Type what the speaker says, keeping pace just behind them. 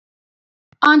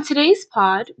On today's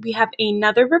pod, we have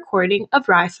another recording of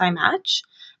RYSI Match,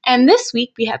 and this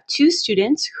week we have two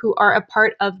students who are a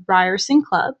part of Ryerson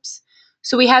clubs.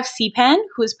 So we have CPAN,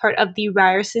 who is part of the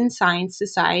Ryerson Science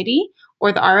Society,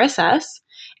 or the RSS,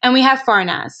 and we have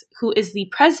Farnaz, who is the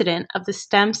president of the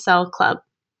Stem Cell Club.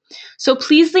 So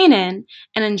please lean in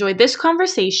and enjoy this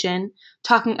conversation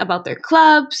talking about their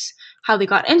clubs, how they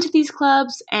got into these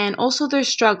clubs, and also their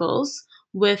struggles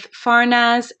with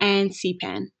Farnaz and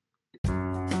CPAN.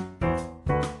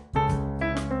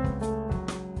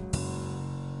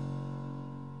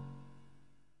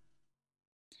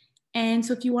 And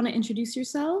so if you want to introduce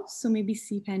yourselves, so maybe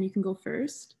CPAN, you can go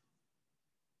first.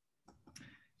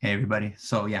 Hey everybody.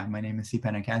 So yeah, my name is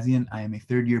CPAN Akazian. I am a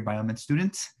third year biomed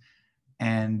student,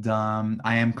 and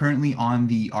I am currently on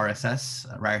the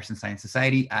RSS, Ryerson Science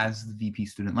Society, as the VP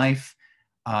Student Life.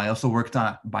 I also worked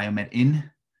at Biomed In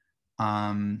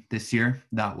this year.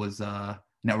 That was a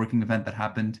networking event that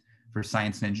happened for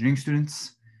science and engineering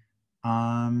students.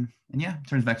 And yeah, in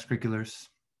terms of extracurriculars,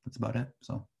 that's about it.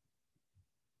 So.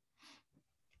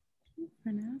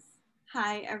 Farnaz.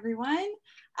 Hi, everyone.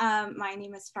 My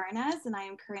name is Farnaz, and I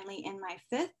am currently in my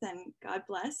fifth and God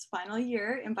bless final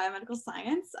year in biomedical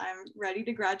science. I'm ready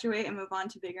to graduate and move on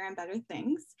to bigger and better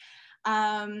things.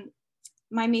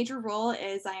 My major role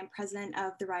is I am president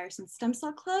of the Ryerson Stem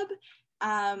Cell Club.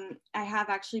 I have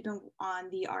actually been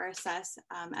on the RSS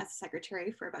as a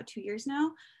secretary for about 2 years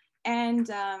now. And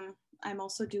I'm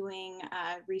also doing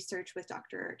research with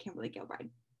Dr. Kimberly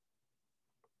Gilbride.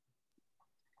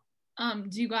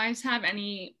 Do you guys have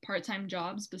any part-time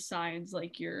jobs besides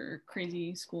like your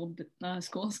crazy school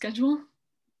schedule?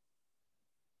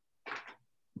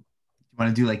 You want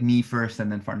to do like me first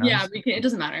and then Farnaz? Yeah, it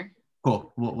doesn't matter.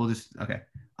 Cool. We'll just, okay.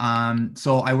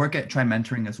 So I work at Tri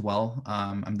Mentoring as well.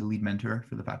 I'm the lead mentor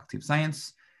for the Faculty of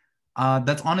Science.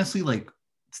 That's honestly like,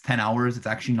 it's 10 hours. It's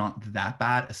actually not that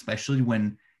bad, especially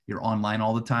when you're online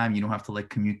all the time. You don't have to like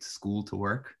commute to school to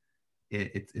work.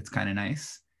 It's kind of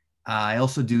nice. I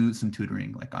also do some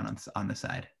tutoring like on the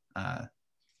side.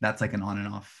 That's like an on and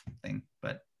off thing,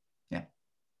 but yeah.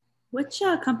 Which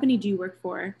company do you work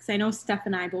for? Because I know Steph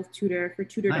and I both tutor for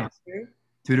Tutor Nice. Doctor.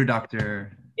 Tutor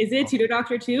Doctor. Is it Tutor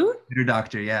Doctor too? Tutor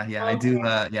Doctor, yeah. Okay. I do,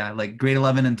 like grade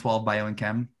 11 and 12 bio and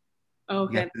chem.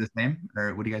 Okay. You guys do the same,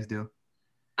 or what do you guys do?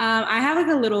 I have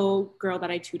like a little girl that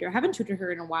I tutor. I haven't tutored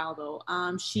her in a while though.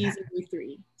 She's in grade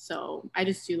 3, so I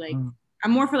just do like I'm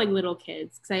more for like little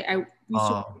kids because I used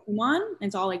to work with one and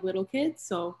it's all like little kids,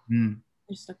 so I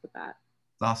just stuck with that.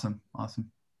 Awesome.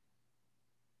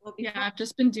 Well, yeah, I've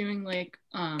just been doing like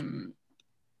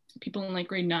people in like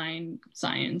grade 9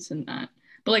 science and that.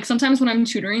 But like sometimes when I'm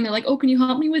tutoring, they're like, "Oh, can you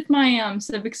help me with my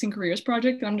civics and careers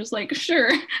project?" And I'm just like,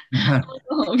 "Sure." I'll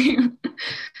help you.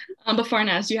 But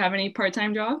Farnaz, do you have any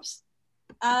part-time jobs?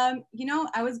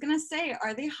 I was gonna say,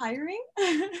 are they hiring?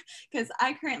 Because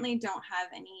I currently don't have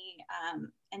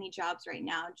any jobs right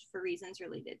now for reasons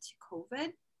related to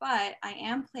COVID. But I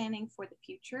am planning for the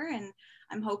future, and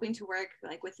I'm hoping to work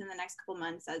like within the next couple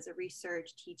months as a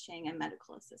research, teaching, and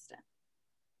medical assistant.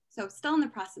 So still in the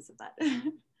process of that.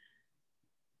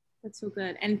 That's so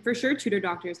good. And for sure, Tutor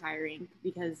Doctor is hiring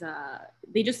because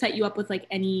they just set you up with like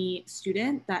any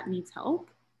student that needs help.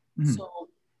 Mm-hmm. So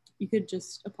you could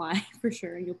just apply for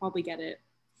sure. You'll probably get it.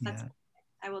 Yeah.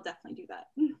 I will definitely do that.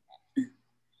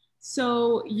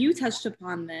 So you touched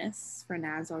upon this for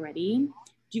Naz already.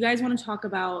 Do you guys want to talk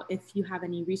about if you have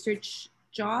any research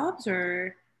jobs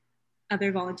or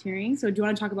other volunteering? So do you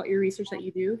want to talk about your research that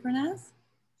you do for Naz?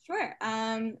 Sure.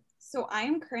 So I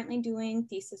am currently doing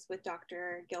thesis with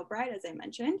Dr. Gilbride, as I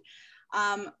mentioned,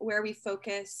 where we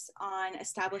focus on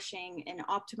establishing an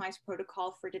optimized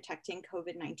protocol for detecting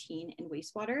COVID-19 in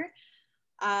wastewater.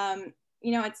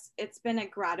 It's been a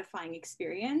gratifying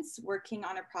experience working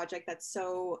on a project that's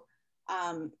so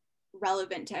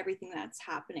relevant to everything that's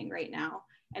happening right now.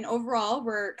 And overall,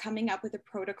 we're coming up with a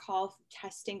protocol for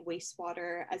testing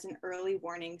wastewater as an early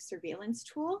warning surveillance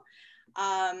tool.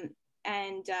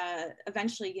 And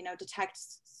eventually, detect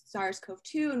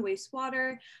SARS-CoV-2 in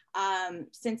wastewater,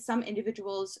 since some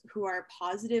individuals who are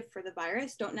positive for the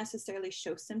virus don't necessarily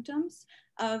show symptoms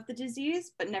of the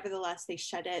disease, but nevertheless, they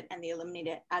shed it and they eliminate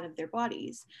it out of their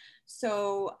bodies.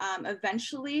 So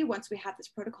eventually, once we have this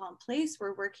protocol in place,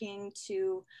 we're working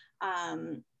to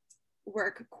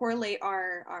correlate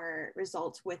our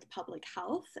results with public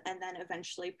health, and then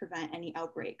eventually prevent any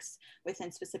outbreaks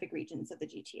within specific regions of the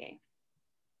GTA.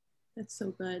 That's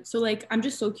so good. So like, I'm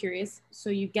just so curious. So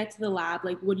you get to the lab,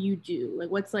 like, what do you do? Like,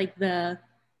 what's like the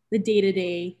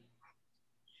day-to-day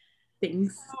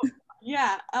things?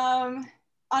 Yeah.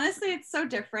 Honestly, it's so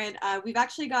different. We've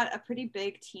actually got a pretty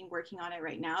big team working on it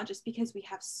right now, just because we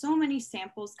have so many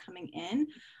samples coming in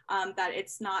that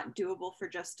it's not doable for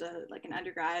just like an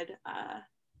undergrad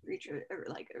or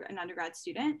like an undergrad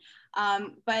student.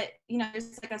 But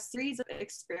there's like a series of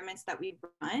experiments that we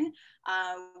run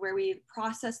where we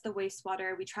process the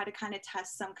wastewater. We try to kind of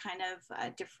test some kind of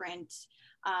different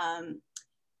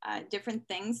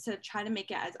things to try to make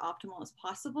it as optimal as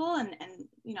possible and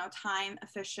time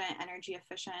efficient, energy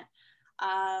efficient.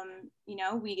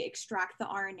 We extract the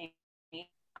RNA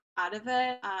out of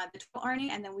it, the total RNA,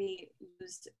 and then we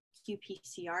use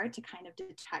qPCR to kind of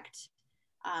detect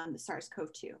the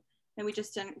SARS-CoV-2. Then we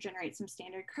just generate some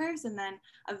standard curves, and then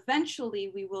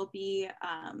eventually we will be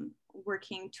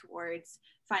working towards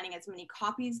finding as many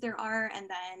copies there are, and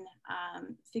then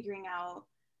figuring out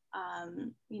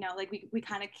like we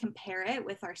kind of compare it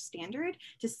with our standard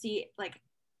to see like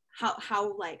how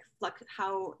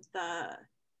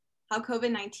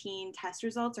COVID-19 test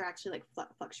results are actually like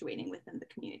fluctuating within the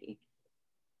community.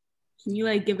 Can you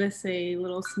like give us a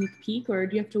little sneak peek, or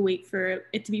do you have to wait for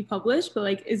it to be published? But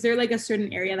like, is there like a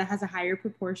certain area that has a higher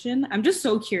proportion? I'm just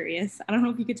so curious. I don't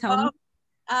know if you could tell me.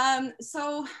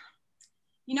 So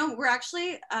we're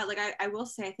actually like I will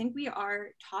say I think we are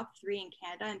top 3 in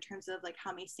Canada in terms of like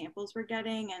how many samples we're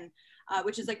getting, and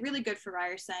which is like really good for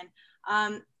Ryerson.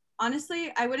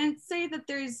 Honestly, I wouldn't say that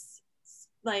there's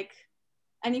like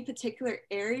any particular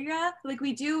area. Like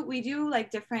we do like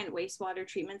different wastewater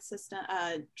treatment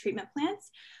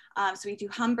plants. So we do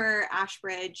Humber,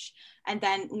 Ashbridge, and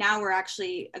then now we're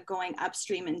actually going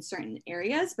upstream in certain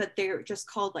areas, but they're just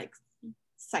called like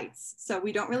sites. So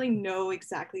we don't really know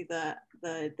exactly the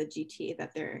GTA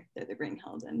that they're being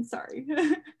held in. Sorry.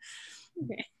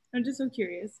 Okay, I'm just so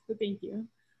curious, but thank you.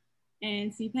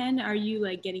 And CPEN, are you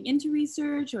like getting into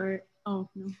research or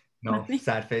No,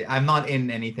 sad face. I'm not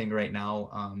in anything right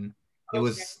now. It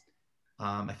was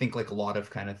I think like a lot of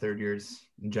kind of third years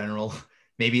in general,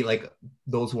 maybe like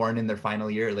those who aren't in their final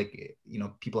year, like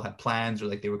people had plans or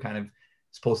like they were kind of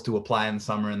supposed to apply in the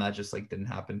summer, and that just like didn't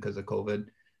happen because of COVID.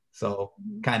 So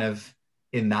kind of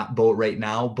in that boat right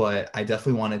now, but I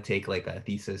definitely want to take like a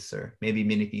thesis or maybe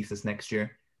mini thesis next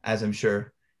year, as I'm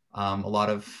sure a lot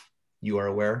of you are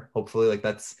aware. Hopefully, like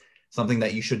that's something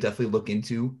that you should definitely look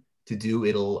into to do.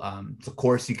 It'll it's a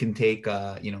course you can take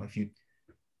if you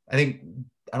I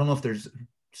don't know if there's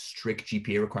strict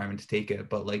GPA requirement to take it,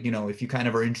 but like if you kind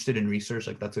of are interested in research,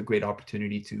 like that's a great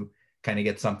opportunity to kind of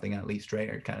get something at least, right?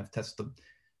 Or kind of test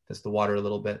the water a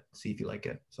little bit, see if you like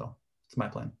it. So it's my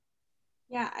plan.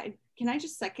 Yeah, can I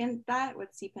just second that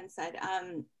what CPEN said?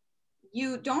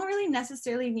 You don't really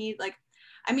necessarily need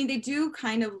they do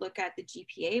kind of look at the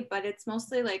GPA, but it's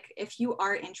mostly like if you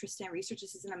are interested in research,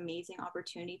 this is an amazing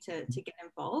opportunity to get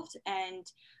involved. And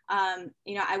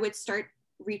I would start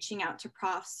reaching out to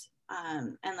profs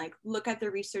and like look at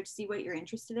their research, see what you're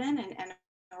interested in, and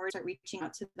or start reaching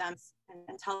out to them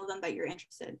and tell them that you're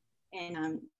interested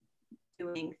in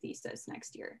doing thesis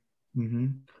next year. Mm-hmm.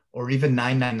 Or even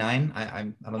 999.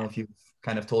 I don't know if you've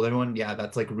kind of told everyone. Yeah,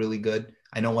 that's like really good.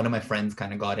 I know one of my friends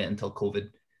kind of got it until COVID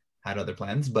had other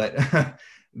plans, but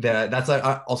that's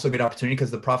also a great opportunity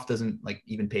because the prof doesn't like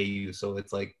even pay you, so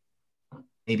it's like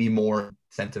maybe more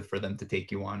incentive for them to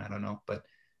take you on. I don't know, but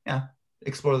yeah,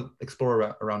 explore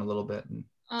around a little bit and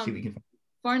see what you can find.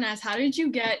 Farnaz, how did you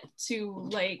get to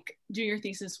like do your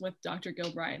thesis with Dr.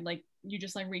 Gilbride? Like you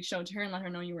just like reached out to her and let her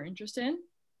know you were interested?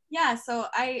 Yeah, so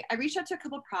I reached out to a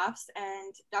couple of profs,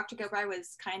 and Dr. Gilbride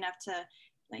was kind enough to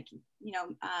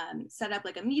set up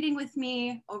like a meeting with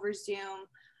me over Zoom.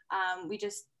 We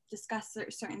just discussed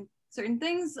certain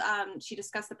things. She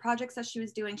discussed the projects that she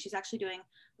was doing. She's actually doing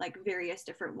like various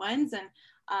different ones, and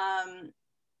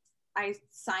I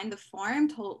signed the form,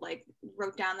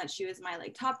 wrote down that she was my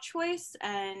like top choice,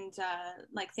 and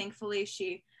thankfully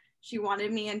she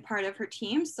wanted me in part of her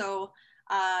team. So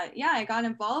I got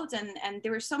involved, and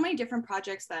there were so many different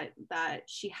projects that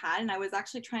she had, and I was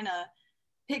actually trying to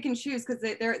pick and choose because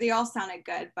they all sounded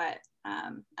good, but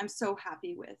I'm so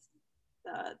happy with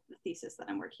the thesis that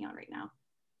I'm working on right now.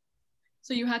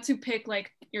 So you had to pick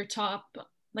like your top,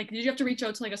 like did you have to reach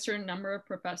out to like a certain number of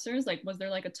professors? Like was there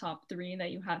like a top 3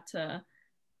 that you had to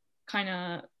kind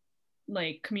of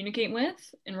like communicate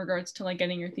with in regards to like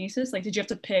getting your thesis? Like did you have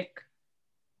to pick?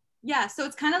 Yeah, so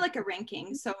it's kind of like a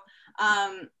ranking. So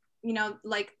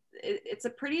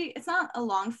it's not a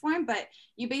long form, but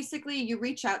you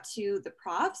reach out to the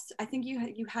profs. I think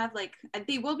you have like,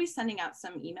 they will be sending out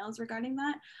some emails regarding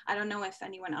that. I don't know if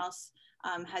anyone else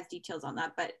has details on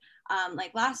that, but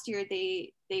like last year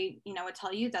they would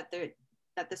tell you that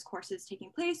that this course is taking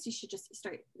place, you should just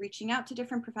start reaching out to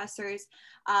different professors.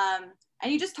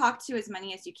 And you just talk to as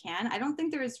many as you can. I don't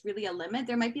think there is really a limit.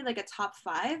 There might be like a top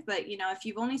 5, but you know, if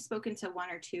you've only spoken to 1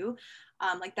 or 2,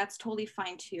 like that's totally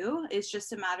fine too. It's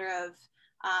just a matter of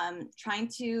trying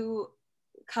to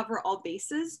cover all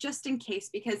bases just in case,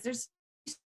 because there's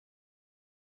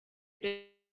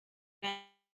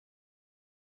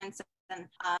and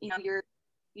you know,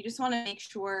 you just want to make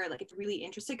sure like it's really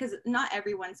interested, because not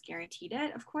everyone's guaranteed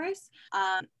it, of course,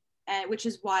 which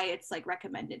is why it's like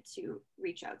recommended to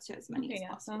reach out to as many as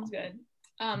possible. Sounds good.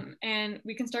 And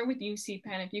we can start with you,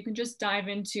 CPAN. If you can just dive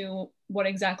into what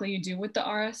exactly you do with the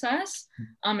RSS,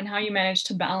 and how you manage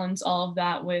to balance all of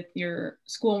that with your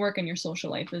schoolwork and your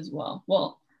social life as well.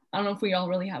 Well, I don't know if we all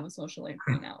really have a social life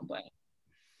right now, but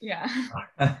yeah.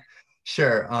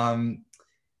 Sure.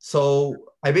 So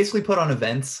I basically put on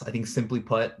events. I think simply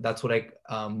put, that's what I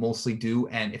mostly do.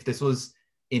 And if this was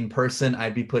in person,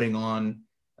 I'd be putting on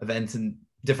events and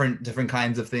different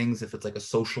kinds of things. If it's like a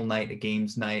social night, a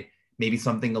games night, maybe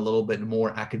something a little bit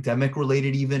more academic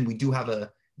related. Even we do have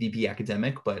a VP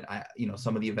academic, but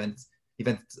some of the events,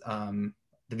 the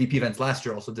VP events last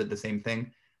year also did the same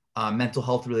thing. Mental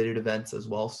health related events as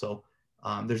well. So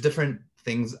there's different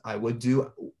things I would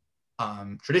do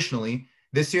traditionally.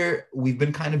 This year, we've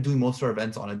been kind of doing most of our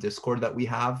events on a Discord that we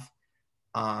have,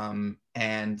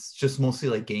 and just mostly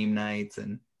like game nights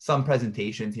and some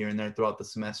presentations here and there throughout the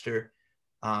semester.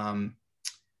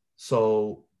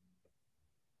 So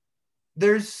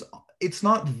it's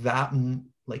not that,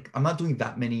 like, I'm not doing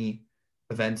that many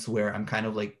events where I'm kind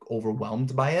of like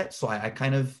overwhelmed by it. So I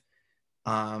kind of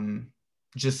I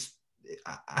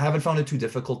haven't found it too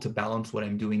difficult to balance what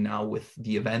I'm doing now with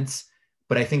the events.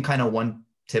 But I think kind of one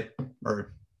tip,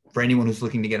 or for anyone who's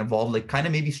looking to get involved, like kind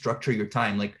of maybe structure your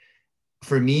time. Like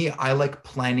for me, I like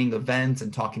planning events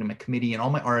and talking to my committee and all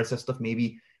my RSS stuff,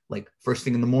 maybe like first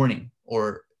thing in the morning,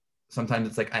 or sometimes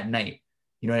it's like at night.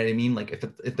 You know what I mean? Like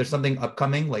if there's something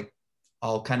upcoming, like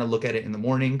I'll kind of look at it in the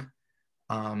morning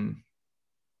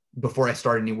before I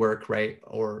start any work, right?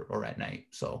 Or at night.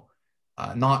 So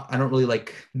I don't really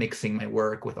like mixing my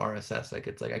work with RSS. Like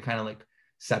it's like I kind of like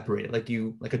separate it,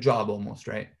 like a job almost,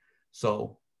 right?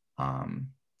 So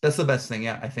that's the best thing,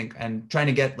 yeah, I think. And trying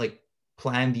to get like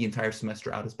plan the entire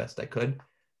semester out as best I could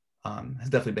has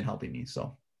definitely been helping me.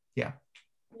 So yeah.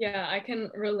 Yeah, I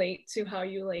can relate to how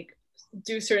you like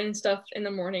do certain stuff in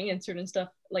the morning and certain stuff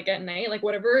like at night. Like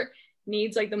whatever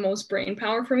needs like the most brain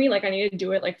power for me, like I need to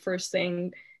do it like first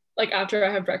thing, like after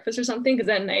I have breakfast or something, because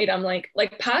at night I'm like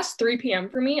past 3 p.m.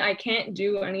 for me, I can't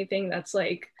do anything that's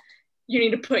like you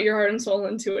need to put your heart and soul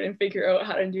into it and figure out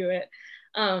how to do it.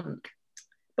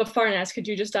 But Farnaz, could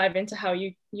you just dive into how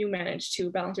you manage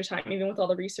to balance your time, even with all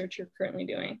the research you're currently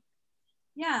doing?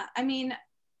 Yeah, I mean,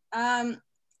 I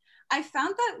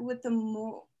found that with the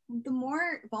more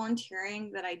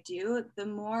volunteering that I do, the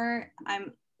more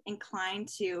I'm inclined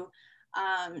to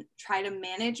try to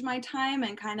manage my time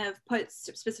and kind of put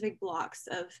specific blocks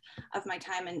of my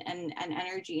time and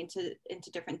energy into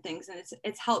different things. And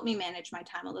it's helped me manage my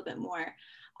time a little bit more.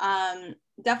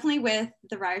 Definitely with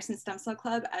the Ryerson Stem Cell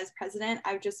Club as president,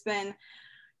 I've just been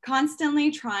constantly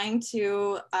trying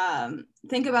to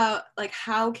think about like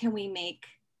how can we make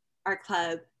our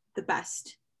club the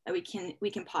best that we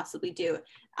can possibly do.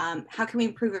 How can we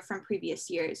improve it from previous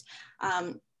years?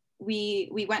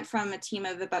 We went from a team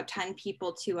of about 10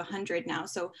 people to 100 now.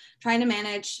 So trying to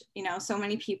manage, so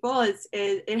many people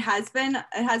it has been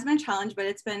a challenge, but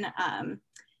it's been,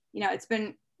 it's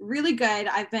been really good.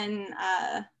 I've been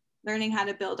learning how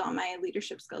to build on my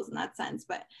leadership skills in that sense.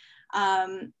 But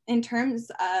in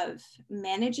terms of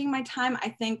managing my time, I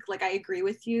think like I agree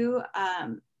with you.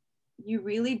 You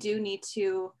really do need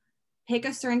to pick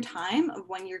a certain time of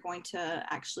when you're going to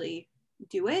actually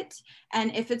do it.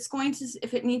 And if it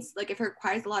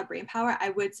requires a lot of brain power, I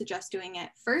would suggest doing it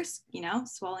first,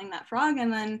 swallowing that frog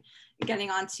and then getting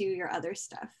on to your other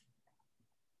stuff.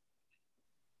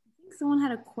 I think someone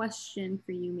had a question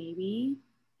for you, maybe.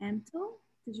 Anto,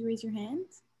 did you raise your hand?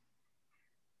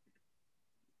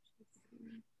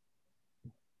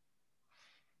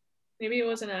 Maybe it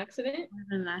was an accident. It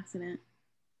was an accident.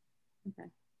 Okay.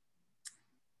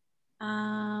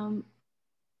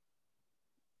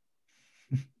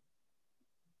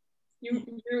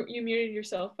 You muted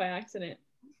yourself by accident.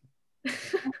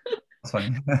 That's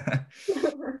funny.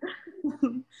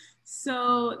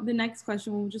 So the next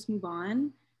question, we'll just move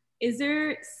on. Is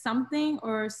there something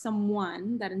or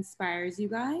someone that inspires you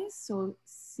guys? So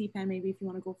CPAN, maybe if you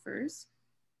want to go first.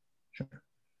 Sure.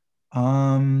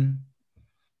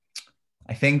 I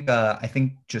I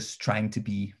think just trying to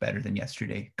be better than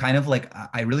yesterday. Kind of like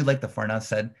I really like the Farnaz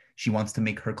said she wants to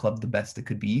make her club the best it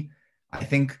could be. I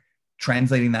think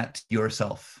translating that to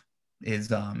yourself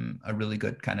is a really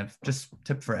good kind of just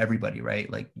tip for everybody,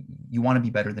 right? Like you want to be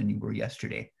better than you were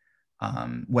yesterday,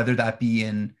 whether that be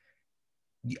in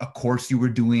a course you were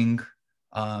doing,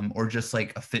 or just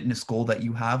like a fitness goal that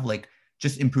you have, like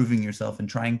just improving yourself and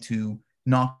trying to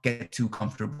not get too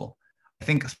comfortable. I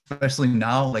think especially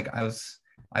now, like I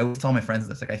always tell my friends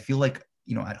this, like I feel like,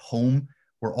 you know, at home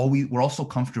we're all so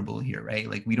comfortable here, right?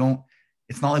 Like we don't,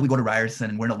 it's not like we go to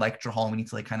Ryerson and we're in a lecture hall and we need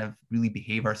to like kind of really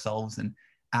behave ourselves and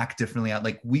act differently.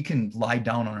 Like we can lie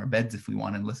down on our beds if we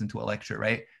want and listen to a lecture,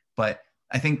 right? But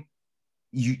I think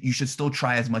you should still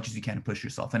try as much as you can to push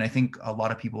yourself. And I think a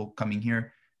lot of people coming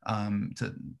here,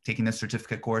 to taking this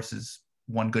certificate course is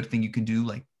one good thing you can do,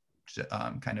 like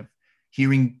kind of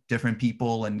hearing different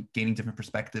people and gaining different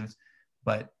perspectives.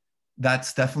 But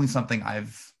that's definitely something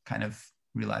I've kind of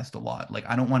realized a lot. Like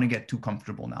I don't want to get too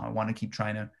comfortable now. I want to keep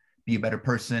trying to be a better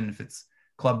person, if it's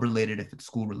club related, if it's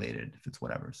school related, if it's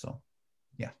whatever. So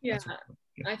yeah. Yeah.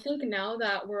 I feel like now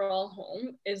that we're all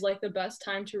home is like the best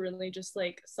time to really just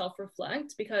like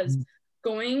self-reflect, because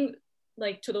going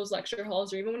like to those lecture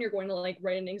halls, or even when you're going to like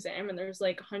write an exam and there's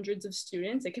like hundreds of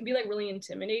students, it can be like really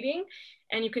intimidating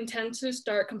and you can tend to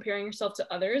start comparing yourself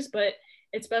to others. But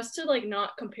it's best to like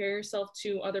not compare yourself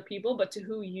to other people, but to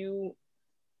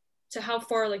how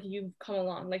far like you've come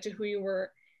along, like to who you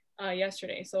were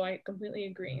yesterday. So I completely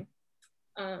agree.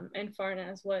 And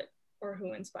Farnaz, what or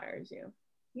who inspires you?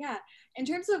 Yeah, in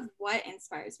terms of what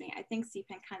inspires me, I think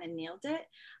CPEN kind of nailed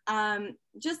it.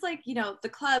 Just like, you know, the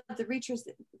club, the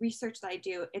research that I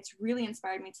do, it's really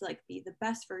inspired me to like be the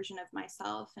best version of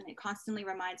myself. And it constantly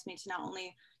reminds me to not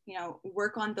only, you know,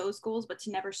 work on those goals, but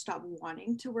to never stop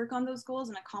wanting to work on those goals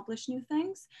and accomplish new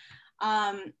things.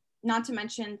 Not to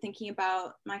mention thinking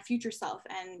about my future self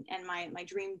and my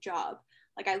dream job.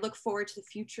 Like I look forward to the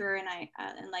future and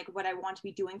and like what I want to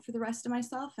be doing for the rest of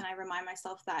myself. And I remind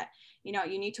myself that, you know,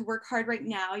 you need to work hard right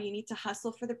now. You need to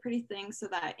hustle for the pretty things so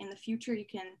that in the future you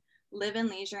can live in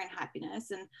leisure and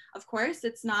happiness. And of course,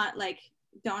 it's not like,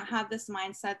 don't have this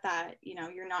mindset that, you know,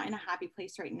 you're not in a happy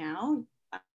place right now.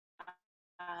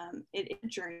 It is a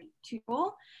journey to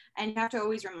goal, and you have to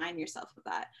always remind yourself of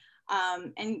that.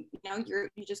 And you know,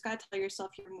 you just got to tell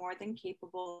yourself you're more than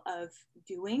capable of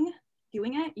doing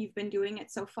it. You've been doing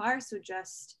it so far, so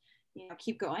just, you know,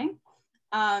 keep going.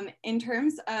 In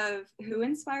terms of who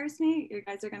inspires me, you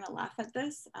guys are gonna laugh at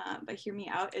this, but hear me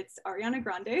out. It's Ariana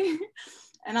Grande,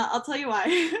 and I'll tell you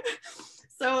why.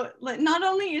 So not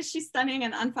only is she stunning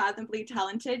and unfathomably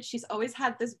talented, she's always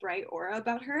had this bright aura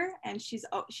about her, and she's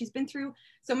been through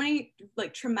so many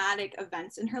like traumatic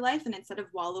events in her life, and instead of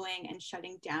wallowing and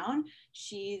shutting down,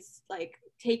 she's like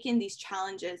taken these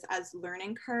challenges as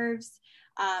learning curves,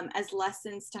 as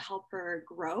lessons to help her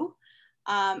grow.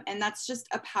 And that's just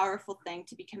a powerful thing,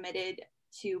 to be committed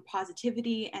to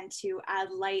positivity and to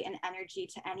add light and energy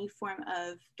to any form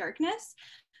of darkness.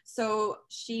 So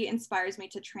she inspires me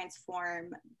to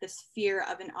transform this fear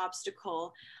of an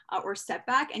obstacle or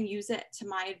setback and use it to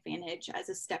my advantage as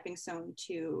a stepping stone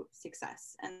to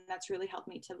success. And that's really helped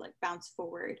me to like bounce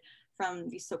forward from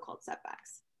these so-called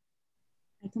setbacks.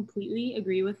 I completely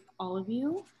agree with all of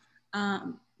you.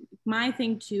 My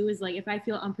thing too is like, if I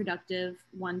feel unproductive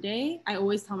one day, I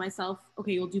always tell myself,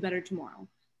 okay, you'll do better tomorrow.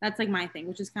 That's like my thing,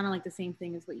 which is kind of like the same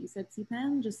thing as what you said,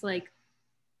 CPEN. Just like,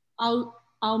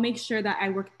 I'll make sure that I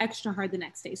work extra hard the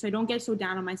next day. So I don't get so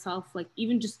down on myself. Like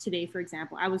even just today, for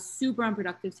example, I was super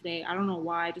unproductive today. I don't know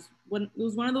why, it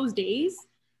was one of those days.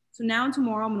 So now and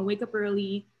tomorrow I'm gonna wake up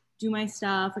early, do my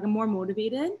stuff. Like I'm more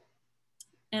motivated.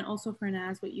 And also for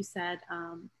Naz, what you said,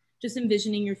 just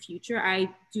envisioning your future. I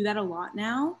do that a lot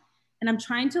now. And I'm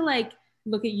trying to like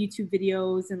look at YouTube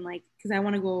videos and like, cause I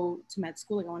want to go to med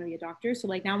school. Like I want to be a doctor. So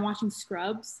like now I'm watching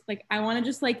Scrubs. Like I want to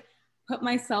just like put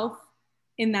myself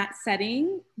in that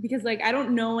setting, because like I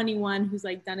don't know anyone who's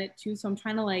like done it too. So I'm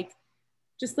trying to like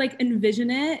just like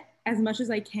envision it as much as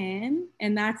I can.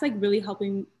 And that's like really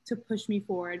helping to push me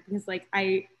forward, because like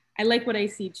I like what I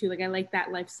see too. Like I like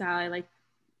that lifestyle. I like,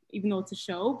 even though it's a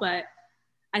show, but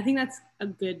I think that's a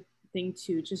good thing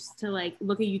too, just to like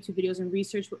look at YouTube videos and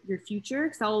research your future,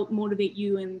 because that'll motivate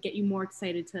you and get you more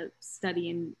excited to study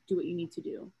and do what you need to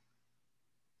do.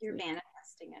 You're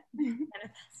manifesting it.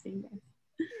 Manifesting it.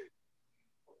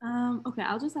 Okay,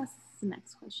 I'll just ask the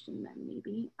next question then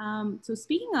maybe. So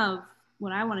speaking of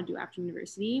what I want to do after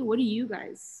university, what do you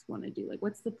guys want to do? Like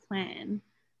what's the plan?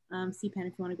 CPEN, if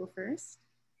you want to go first.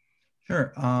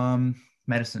 Sure.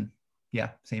 Medicine. Yeah,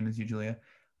 same as you, Julia.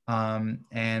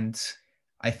 And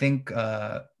I think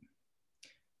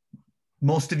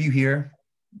most of you here,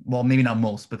 well, maybe not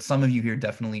most, but some of you here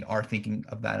definitely are thinking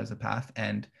of that as a path.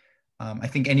 And I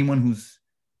think anyone who's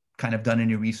kind of done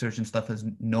any research and stuff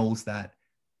knows that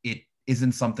it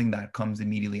isn't something that comes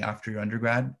immediately after your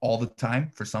undergrad all the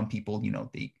time. For some people,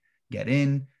 they get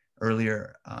in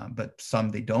earlier, but some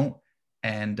they don't.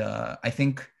 And I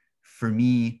think for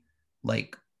me,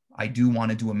 like, I do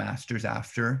want to do a master's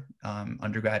after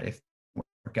undergrad if it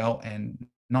work out, and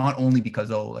not only because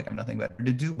like I'm nothing better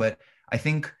to do, but I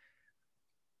think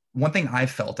one thing I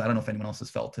felt, I don't know if anyone else has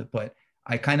felt it, but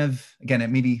I kind of, again, it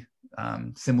may be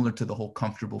similar to the whole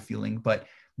comfortable feeling, but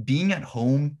being at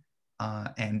home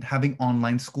and having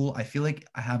online school, I feel like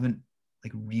I haven't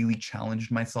like really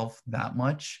challenged myself that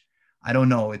much. I don't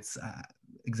know, it's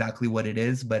exactly what it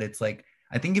is, but it's like,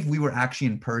 I think if we were actually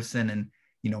in person and,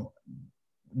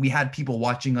 we had people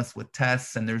watching us with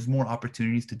tests and there's more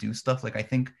opportunities to do stuff, like I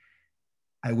think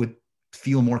I would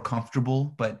feel more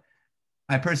comfortable. But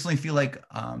I personally feel like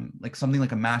something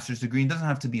like a master's degree, it doesn't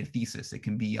have to be a thesis. It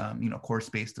can be, course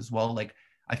based as well. Like,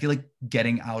 I feel like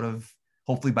getting out of,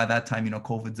 hopefully by that time,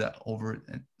 COVID's over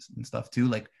and stuff too,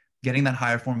 like getting that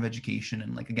higher form of education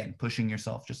and like, again, pushing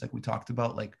yourself, just like we talked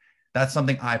about, like that's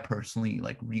something I personally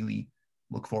like really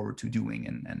look forward to doing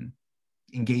and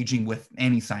engaging with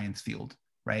any science field.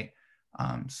 Right.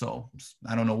 So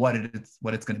I don't know what it's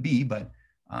going to be, but,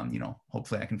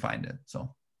 hopefully I can find it.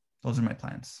 So those are my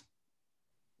plans.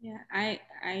 Yeah,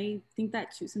 I think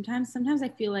that too. Sometimes I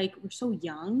feel like we're so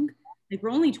young. Like we're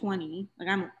only 20. Like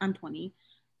I'm 20,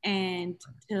 and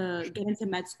to get into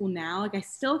med school now, like I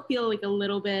still feel like a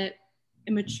little bit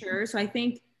immature. So I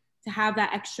think to have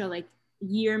that extra like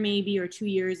year maybe or 2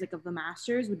 years like of the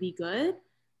masters would be good.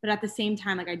 But at the same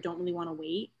time, like I don't really want to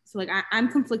wait. So like I'm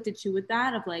conflicted too with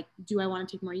that of like, do I want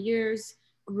to take more years,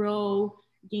 grow,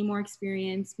 gain more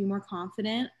experience, be more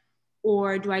confident,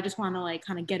 or do I just want to like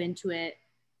kind of get into it,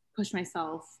 push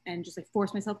myself and just like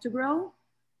force myself to grow?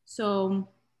 So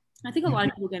I think a lot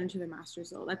of people get into their masters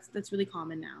though. That's really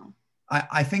common now.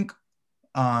 I think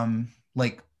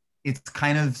like it's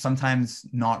kind of sometimes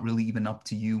not really even up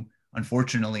to you.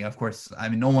 Unfortunately, of course, I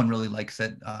mean, no one really likes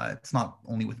it. It's not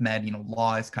only with med,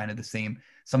 law is kind of the same.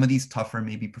 Some of these tougher,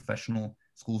 maybe professional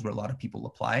schools where a lot of people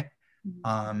apply.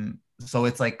 Mm-hmm. So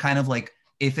it's like kind of like,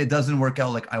 if it doesn't work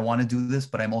out, like I want to do this,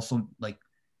 but I'm also like,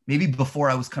 maybe before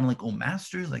I was kind of like, oh,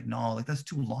 masters, like, no, like that's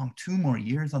too long, 2 more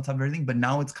years on top of everything. But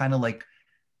now it's kind of like,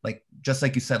 just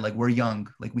like you said, like we're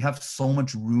young, like we have so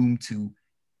much room to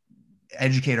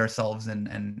educate ourselves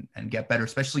and get better,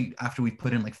 especially after we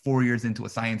put in like 4 years into a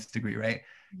science degree, right?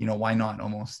 Why not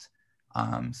almost?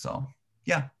 So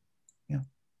yeah.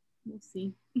 We'll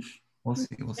see. We'll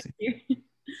see.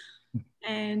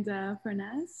 And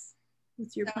Farnaz,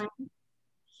 what's your plan?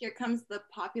 Here comes the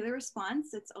popular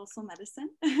response. It's also medicine.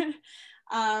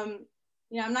 I'm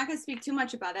not going to speak too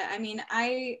much about it. I mean,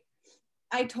 I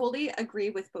totally agree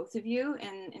with both of you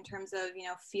in terms of,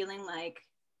 feeling like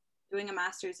doing a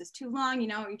master's is too long.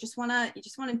 You just want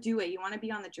to do it. You want to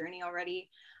be on the journey already.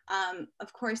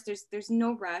 Of course, there's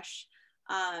no rush.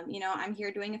 I'm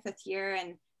here doing a 5th year,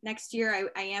 and next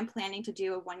year I am planning to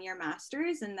do a 1-year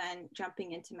master's and then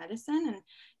jumping into medicine. And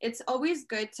it's always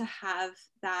good to have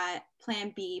that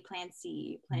plan B, plan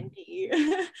C, plan D,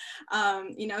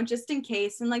 just in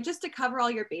case, and like just to cover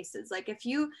all your bases. Like if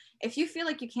you feel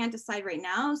like you can't decide right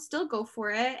now, still go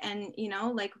for it. And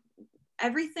like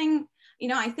everything,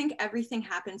 I think everything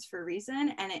happens for a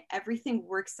reason, and everything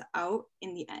works out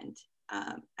in the end.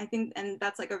 I think, and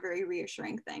that's like a very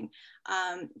reassuring thing.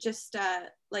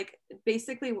 Like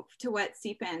basically to what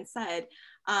CPAN said,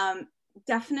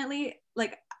 definitely,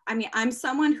 like, I mean, I'm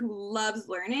someone who loves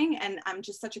learning, and I'm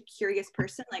just such a curious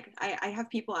person. Like I have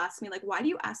people ask me like, why do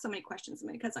you ask so many questions?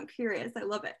 Because I'm curious, I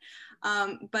love it.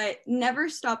 But never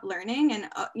stop learning. And,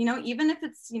 even if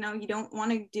it's, you don't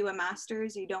want to do a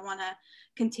master's, you don't want to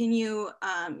continue,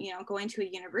 going to a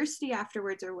university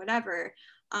afterwards or whatever,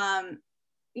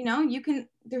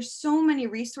 there's so many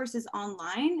resources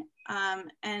online,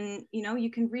 and you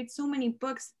can read so many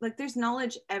books. Like there's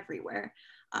knowledge everywhere,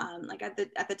 like at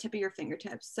the tip of your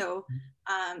fingertips. So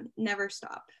never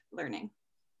stop learning.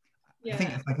 Yeah. I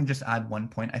think if I can just add one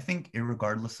point, I think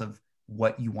regardless of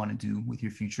what you want to do with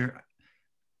your future,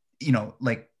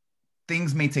 like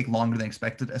things may take longer than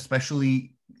expected,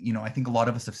 especially, I think a lot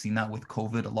of us have seen that with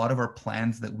COVID. A lot of our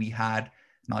plans that we had,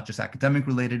 not just academic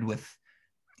related, with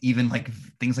even like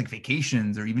things like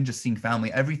vacations or even just seeing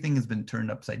family, everything has been turned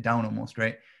upside down almost,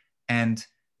 right? And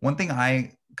one thing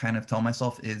I kind of tell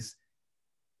myself is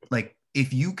like,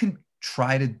 if you can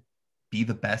try to be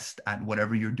the best at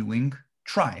whatever you're doing,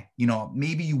 try.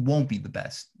 Maybe you won't be the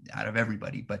best out of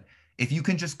everybody, but if you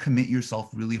can just commit yourself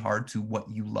really hard to what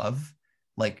you love,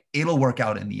 like it'll work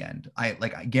out in the end. I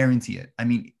guarantee it. I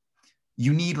mean,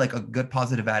 you need like a good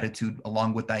positive attitude.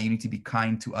 Along with that, you need to be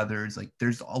kind to others. Like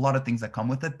there's a lot of things that come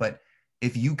with it, but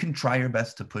if you can try your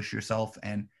best to push yourself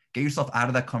and get yourself out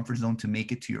of that comfort zone to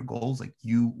make it to your goals, like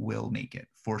you will make it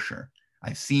for sure.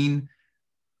 I've seen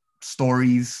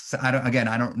stories. I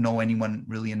don't know anyone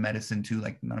really in medicine too.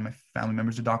 Like none of my family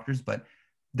members are doctors, but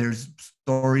there's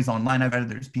stories online I've read.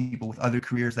 There's people with other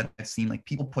careers that I've seen, like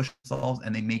people push themselves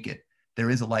and they make it. There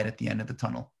is a light at the end of the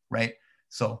tunnel, right?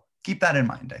 So keep that in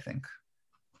mind, I think.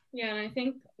 Yeah, and I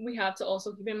think we have to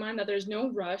also keep in mind that there's no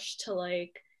rush to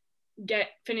like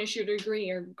finish your degree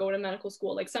or go to medical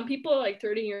school. Like some people are like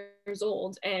 30 years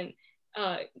old and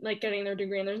like getting their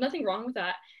degree, and there's nothing wrong with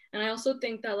that. And I also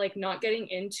think that like not getting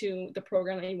into the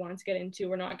program that you wanted to get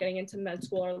into, or not getting into med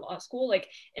school or law school, like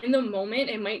in the moment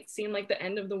it might seem like the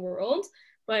end of the world,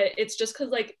 but it's just because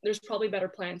like there's probably better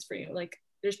plans for you. Like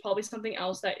there's probably something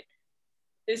else that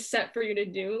is set for you to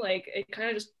do. Like it kind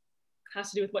of just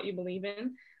has to do with what you believe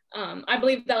in. I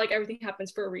believe that like everything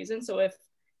happens for a reason. So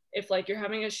if like you're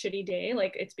having a shitty day,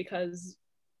 like it's because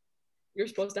you're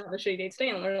supposed to have a shitty day today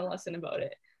and learn a lesson about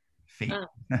it. Fate.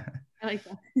 I like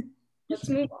that. Let's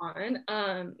move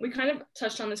on. We kind of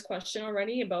touched on this question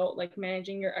already about like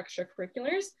managing your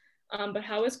extracurriculars, but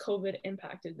how has COVID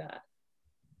impacted that?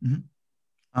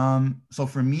 So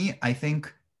for me, I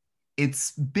think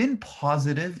it's been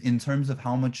positive in terms of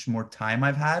how much more time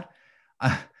I've had.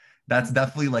 That's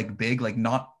definitely like big, like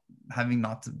not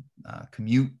to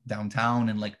commute downtown,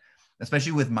 and like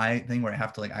especially with my thing where I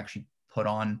have to like actually put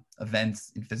on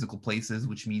events in physical places,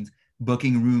 which means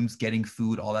booking rooms, getting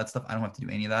food, all that stuff. I don't have to do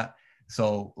any of that.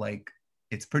 So like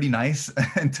it's pretty nice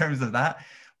in terms of that.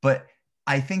 But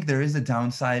I think there is a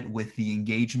downside with the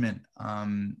engagement,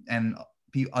 and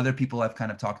other people I've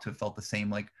kind of talked to have felt the same.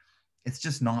 Like it's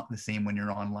just not the same when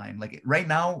you're online. Like right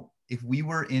now, if we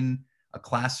were in a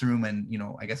classroom and, you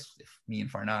know, I guess if me and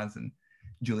Farnaz and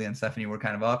Julia and Stephanie were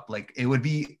kind of up, like it would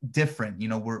be different. You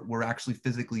know, we're actually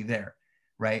physically there,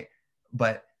 right?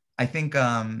 But I think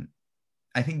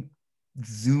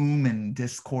Zoom and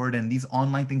Discord and these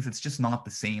online things, it's just not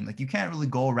the same. Like you can't really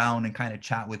go around and kind of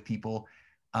chat with people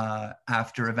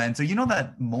after events, or you know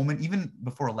that moment even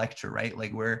before a lecture, right?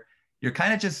 Like where you're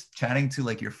kind of just chatting to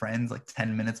like your friends like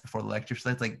 10 minutes before the lecture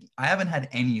starts. Like I haven't had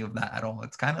any of that at all.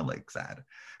 It's kind of like sad.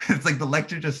 It's like the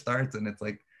lecture just starts and it's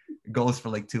like it goes for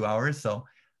like 2 hours. So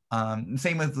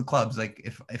same with the clubs. Like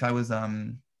if I was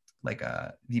like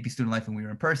a VP student life and we were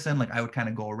in person, like I would kind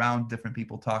of go around different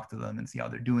people, talk to them and see how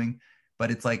they're doing. But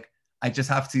it's like I just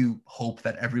have to hope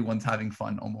that everyone's having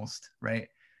fun almost, right?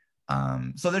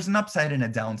 So there's an upside and a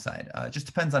downside. It just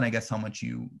depends on, I guess, how much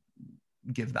you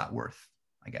give that worth,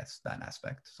 I guess, that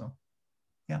aspect. So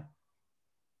yeah.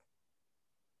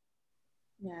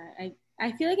 Yeah,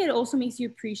 I feel like it also makes you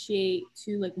appreciate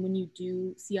too, like when you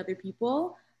do see other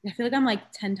people. I feel like I'm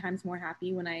like 10 times more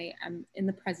happy when I am in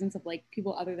the presence of like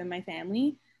people other than my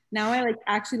family. Now I like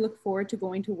actually look forward to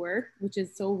going to work, which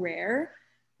is so rare.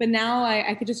 But now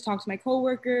I could just talk to my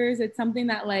coworkers. It's something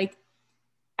that like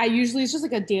I usually, it's just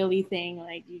like a daily thing.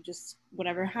 Like you just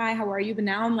whatever, hi, how are you? But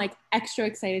now I'm like extra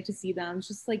excited to see them. It's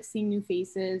just like seeing new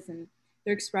faces and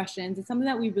their expressions. It's something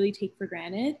that we really take for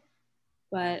granted.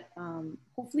 But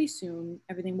hopefully soon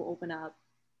everything will open up.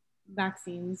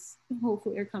 Vaccines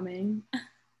hopefully are coming.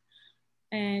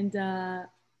 And I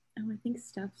think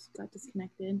Steph got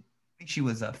disconnected. I think she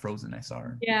was frozen. I saw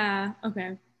her. Yeah.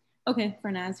 Okay,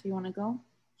 Farnaz, if you want to go.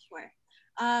 Sure.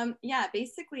 Yeah,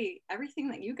 basically everything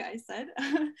that you guys said.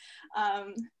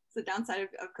 It's the downside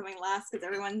of coming last because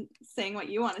everyone's saying what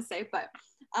you want to say. But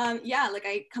yeah, like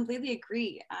I completely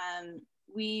agree.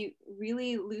 We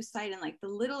really lose sight in like the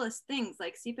littlest things.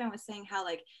 Like Sipan was saying how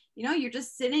like, you know, you're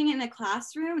just sitting in a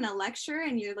classroom in a lecture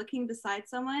and you're looking beside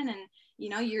someone and, you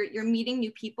know, you're meeting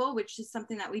new people, which is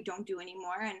something that we don't do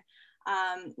anymore.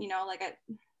 And, you know, like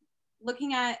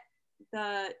looking at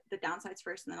the downsides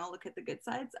first and then I'll look at the good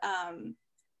sides.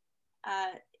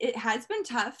 It has been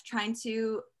tough trying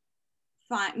to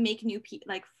make new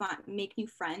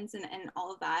friends and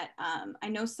all of that. I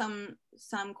know some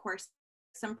courses,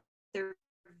 they're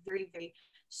very, very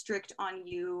strict on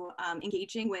you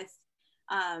engaging with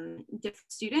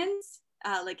different students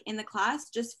like in the class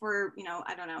just for, you know,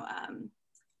 I don't know,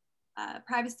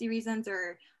 privacy reasons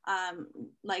or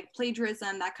like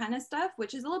plagiarism, that kind of stuff,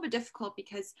 which is a little bit difficult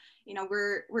because, you know,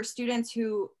 we're students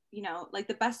who, you know, like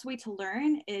the best way to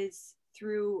learn is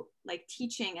through like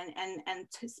teaching and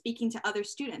speaking to other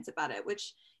students about it,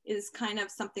 which is kind of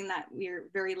something that we're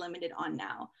very limited on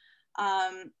now.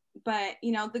 But,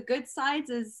 you know, the good sides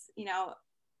is, you know,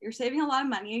 you're saving a lot of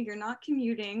money. You're not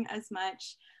commuting as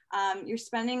much. You're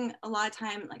spending a lot of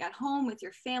time like at home with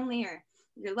your family or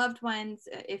your loved ones,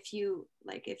 if you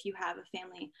have a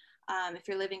family, if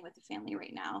you're living with a family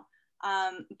right now.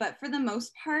 But for the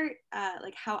most part,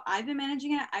 like how I've been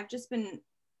managing it,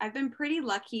 I've been pretty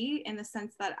lucky in the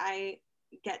sense that I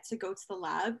get to go to the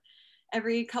lab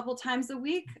every couple times a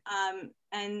week.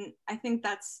 And I think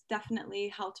that's definitely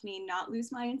helped me not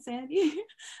lose my insanity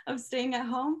of staying at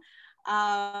home.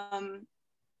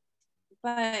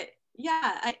 But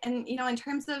yeah, and you know, in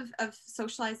terms of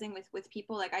socializing with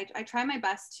people, like I try my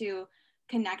best to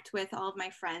connect with all of my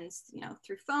friends, you know,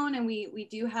 through phone. And we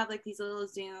do have like these little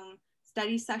Zoom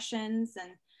study sessions.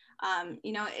 And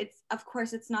you know, it's, of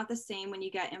course, it's not the same when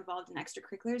you get involved in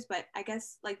extracurriculars, but I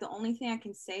guess like the only thing I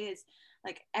can say is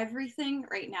like everything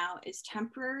right now is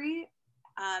temporary.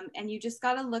 And you just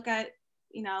got to look at,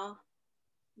 you know,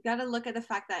 you got to look at the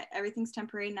fact that everything's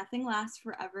temporary, nothing lasts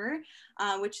forever,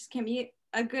 which can be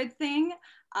a good thing.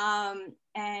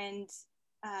 And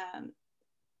I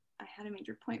had a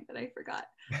major point, but I forgot.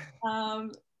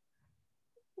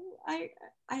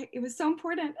 It was so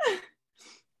important.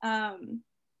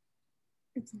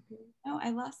 It's okay. Oh,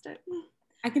 I lost it.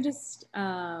 I can just,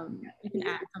 you can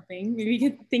add something. Maybe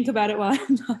you can think about it while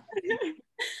I'm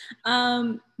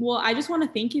talking. Well, I just want to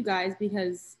thank you guys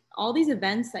because all these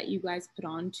events that you guys put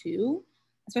on too,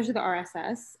 especially the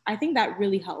RSS, I think that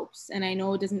really helps. And I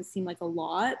know it doesn't seem like a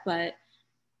lot, but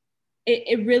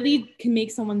it really can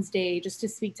make someone's day just to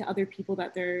speak to other people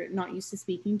that they're not used to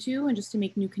speaking to and just to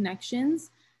make new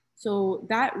connections. So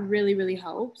that really, really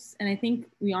helps. And I think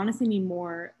we honestly need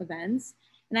more events.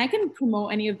 And I can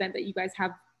promote any event that you guys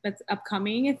have that's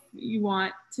upcoming if you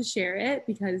want to share it,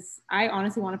 because I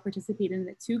honestly want to participate in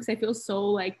it too, because I feel so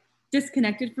like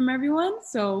disconnected from everyone.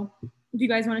 So if you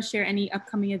guys want to share any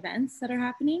upcoming events that are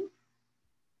happening.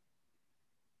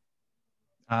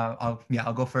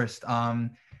 I'll go first.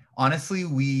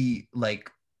 Honestly,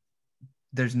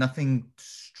 there's nothing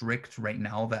strict right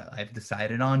now that I've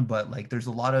decided on, but like there's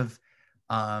a lot of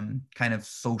kind of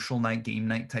social night, game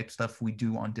night type stuff we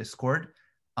do on Discord.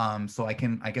 So I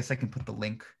guess I can put the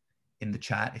link in the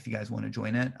chat if you guys want to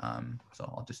join it.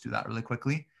 So I'll just do that really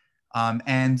quickly.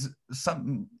 And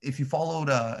if you follow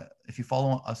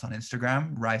us on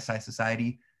Instagram, Rise Sci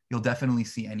Society, you'll definitely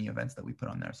see any events that we put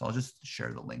on there. So I'll just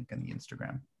share the link in the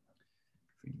Instagram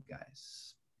for you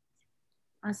guys.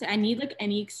 Honestly, I need like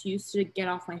any excuse to get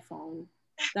off my phone.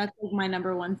 That's like my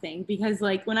number one thing, because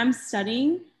like when I'm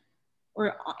studying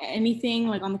or anything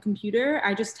like on the computer,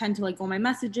 I just tend to like go my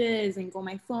messages and go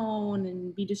my phone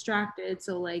and be distracted.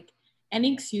 So like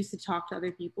any excuse to talk to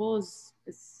other people is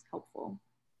helpful.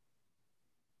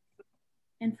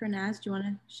 And for Naz, do you want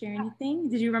to share anything?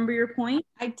 Did you remember your point?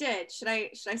 I did. Should I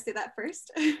say that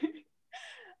first?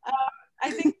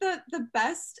 I think the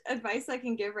best advice I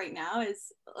can give right now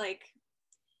is like,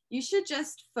 you should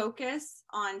just focus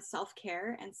on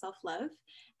self-care and self-love.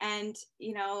 And,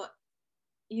 you know,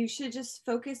 you should just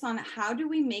focus on how do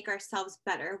we make ourselves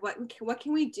better? What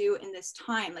can we do in this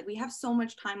time? Like we have so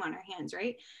much time on our hands,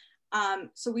 right?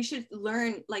 So we should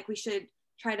learn, like we should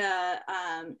try to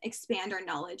expand our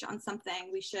knowledge on something.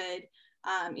 We should,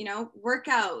 you know, work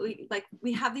out.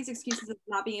 We have these excuses of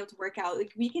not being able to work out.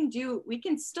 Like we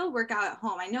can still work out at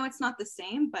home. I know it's not the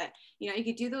same, but you know, you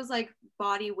could do those like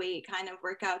body weight kind of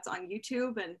workouts on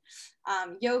YouTube and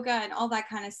yoga and all that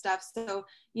kind of stuff. So,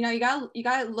 you know, you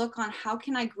gotta look on how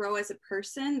can I grow as a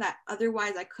person that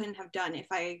otherwise I couldn't have done if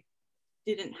I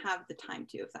didn't have the time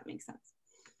to, if that makes sense.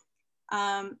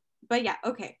 But yeah,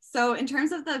 okay. So in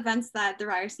terms of the events that the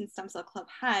Ryerson Stem Cell Club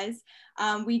has,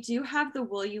 we do have the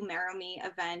Will You Marry Me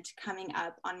event coming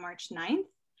up on March 9th.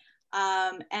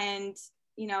 And,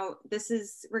 you know,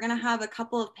 we're gonna have a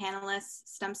couple of panelists,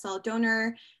 stem cell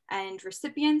donor and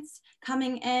recipients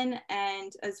coming in,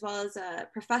 and as well as a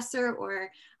professor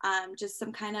or just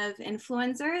some kind of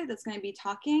influencer that's gonna be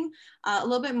talking a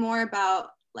little bit more about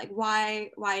like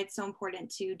why it's so important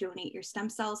to donate your stem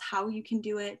cells, how you can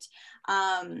do it.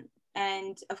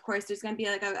 And of course, there's going to be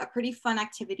like a pretty fun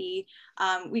activity.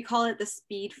 We call it the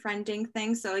speed friending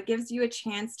thing. So it gives you a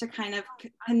chance to kind of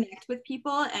connect with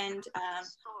people and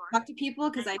talk to people,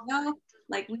 because I know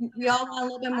like we all want a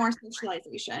little bit more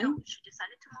socialization.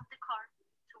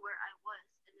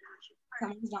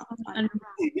 Someone's not on.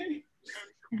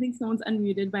 I think someone's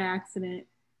unmuted by accident.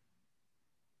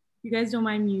 You guys don't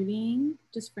mind muting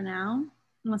just for now,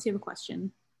 unless you have a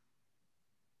question.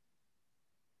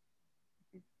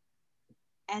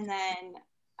 And then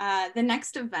the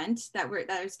next event that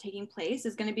is taking place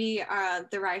is going to be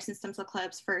the Ryerson Stem Cell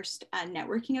Club's first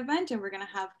networking event, and we're going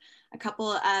to have a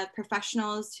couple of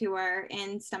professionals who are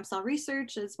in stem cell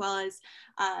research, as well as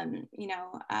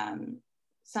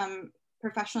some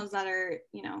professionals that are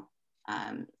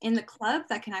in the club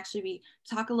that can actually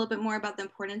talk a little bit more about the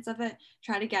importance of it,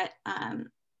 try to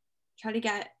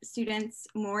get students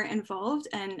more involved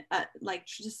and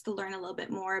just to learn a little bit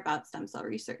more about stem cell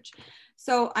research.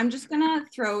 So I'm just gonna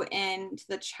throw into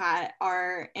the chat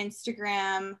our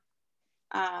Instagram,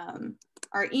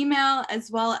 our email, as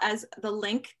well as the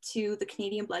link to the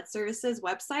Canadian Blood Services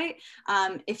website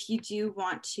if you do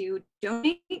want to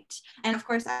donate. And of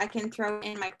course, I can throw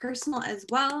in my personal as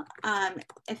well.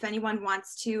 If anyone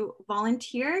wants to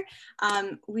volunteer,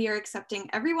 we are accepting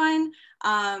everyone.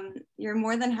 You're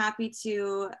more than happy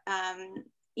to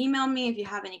email me if you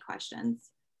have any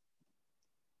questions.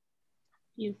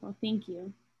 Beautiful, thank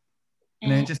you.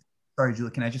 Sorry,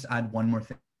 Julia, can I just add one more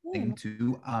thing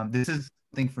too? This is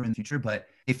thing for in the future, but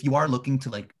if you are looking to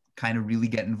like kind of really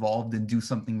get involved and do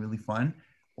something really fun,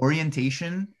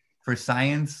 orientation for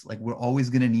science, like we're always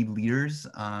going to need leaders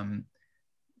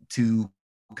to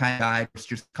kind of guide us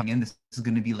just coming in. This is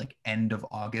going to be like end of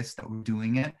August that we're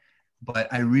doing it,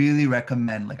 but I really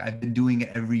recommend, like I've been doing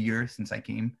it every year since I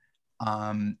came,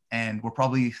 and it's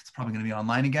probably going to be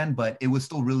online again, but it was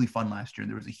still really fun last year.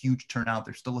 There was a huge turnout.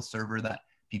 There's still a server that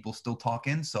people still talk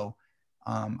in, so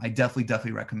I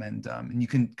definitely recommend, and you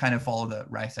can kind of follow the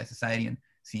RiSci Society and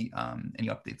see any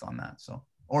updates on that. So,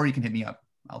 or you can hit me up.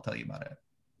 I'll tell you about it.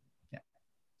 Yeah.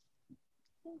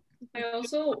 I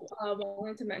also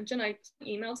wanted to mention, I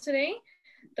emailed today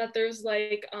that there's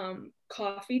like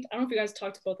coffee. I don't know if you guys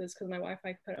talked about this because my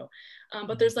Wi-Fi cut out,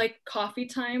 but there's like coffee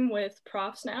time with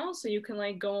profs now. So you can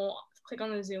like go click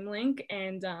on the Zoom link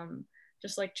and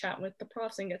just like chat with the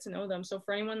profs and get to know them. So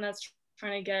for anyone that's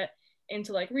trying to get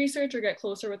into like research or get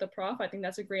closer with a prof, I think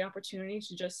that's a great opportunity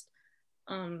to just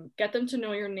get them to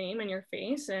know your name and your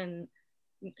face and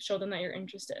show them that you're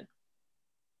interested.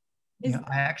 Yeah,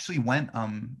 I actually went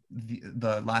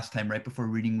the last time right before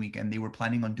reading week, and they were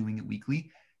planning on doing it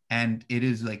weekly, and it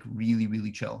is like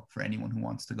really chill for anyone who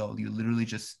wants to go. You literally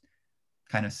just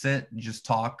kind of sit, you just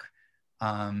talk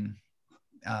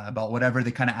about whatever.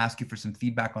 They kind of ask you for some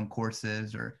feedback on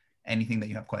courses or anything that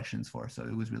you have questions for. So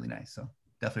it was really nice. So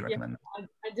definitely recommend that.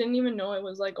 I didn't even know it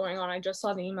was like going on. I just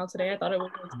saw the email today. I thought it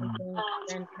was like something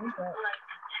random, but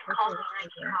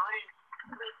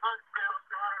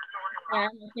yeah,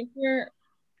 I think we're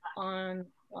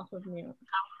off of mute.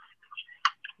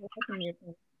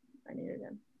 I need it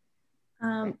again.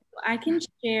 I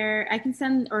can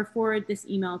send or forward this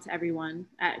email to everyone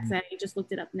because I just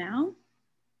looked it up now.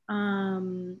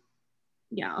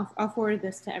 Yeah, I'll forward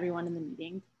this to everyone in the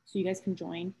meeting so you guys can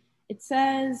join. It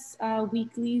says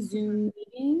weekly Zoom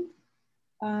meeting,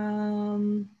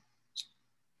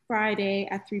 Friday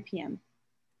at 3 p.m.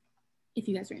 if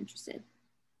you guys are interested.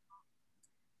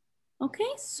 Okay,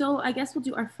 so I guess we'll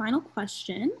do our final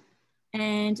question.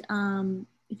 And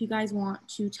if you guys want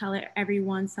to tell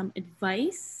everyone some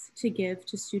advice to give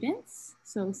to students.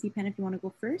 So CPEN, if you want to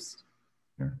go first.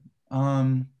 Sure.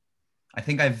 I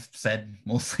think I've said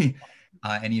mostly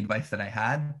any advice that I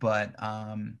had, but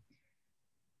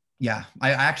yeah,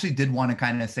 I actually did want to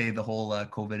kind of say the whole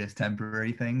COVID is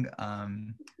temporary thing.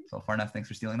 So far enough, thanks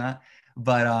for stealing that.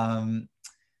 But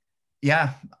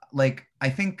yeah, like I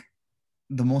think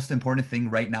the most important thing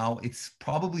right now, it's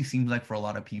probably seems like for a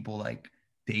lot of people, like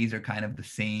days are kind of the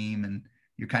same and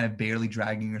you're kind of barely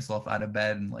dragging yourself out of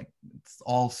bed and like it's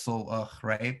all so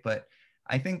right? But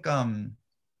I think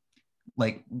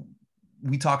like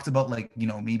we talked about like, you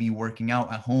know, maybe working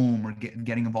out at home or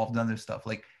getting involved in other stuff.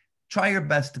 Like try your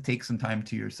best to take some time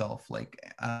to yourself. Like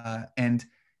and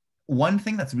one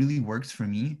thing that's really works for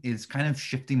me is kind of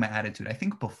shifting my attitude. I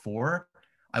think before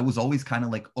I was always kind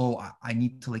of like, oh, I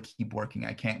need to like keep working.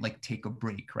 I can't like take a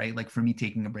break, right? Like for me,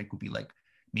 taking a break would be like,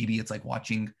 maybe it's like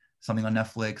watching something on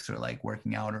Netflix or like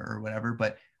working out or whatever.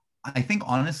 But I think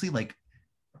honestly, like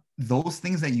those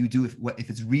things that you do, if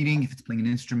it's reading, if it's playing an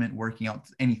instrument, working out,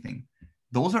 anything,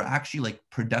 those are actually like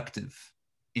productive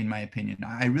in my opinion.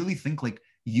 I really think like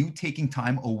you taking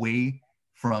time away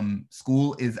from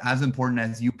school is as important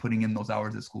as you putting in those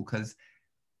hours at school. Because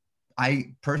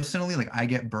I personally, like I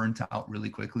get burnt out really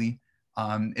quickly.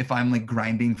 If I'm like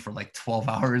grinding for like 12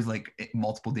 hours, like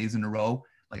multiple days in a row,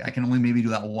 like I can only maybe do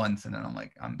that once and then I'm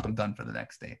like, I'm done for the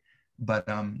next day. But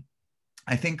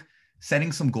I think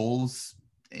setting some goals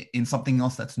in something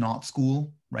else that's not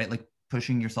school, right? Like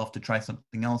pushing yourself to try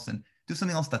something else and do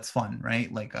something else that's fun,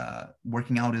 right? Like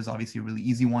working out is obviously a really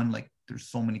easy one. Like there's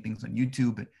so many things on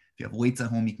YouTube. If you have weights at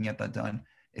home, you can get that done.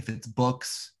 if it's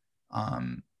books,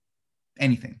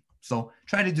 anything. So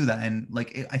try to do that. And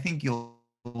like, I think you'll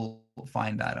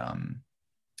find that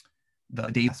the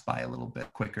day pass by a little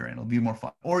bit quicker and it'll be more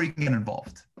fun, or you can get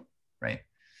involved, right?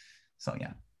 So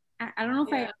yeah. I don't know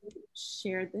if I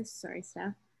shared this, sorry,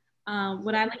 Steph.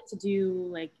 What I like to do,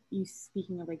 like you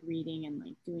speaking of like reading and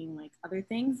like doing like other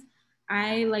things,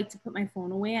 I like to put my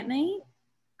phone away at night.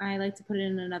 I like to put it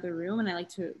in another room and I like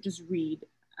to just read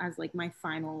as like my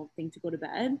final thing to go to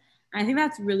bed. I think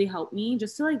that's really helped me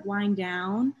just to like wind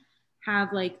down,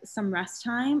 have like some rest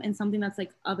time and something that's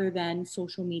like other than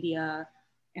social media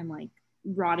and like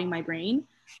rotting my brain.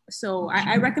 So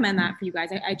I recommend that for you guys.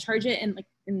 I charge it in like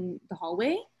in the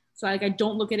hallway. So like I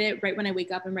don't look at it right when I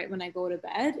wake up and right when I go to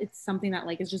bed. It's something that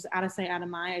like is just out of sight, out of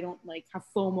mind. I don't like have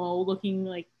FOMO looking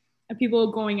like at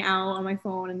people going out on my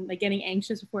phone and like getting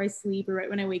anxious before I sleep or right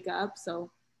when I wake up.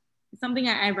 So it's something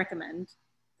I recommend.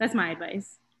 That's my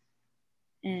advice.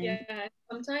 And yeah,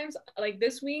 sometimes like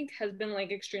this week has been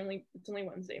like extremely, it's only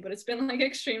Wednesday, but it's been like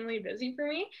extremely busy for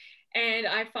me. And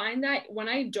I find that when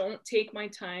I don't take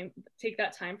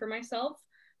that time for myself,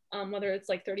 whether it's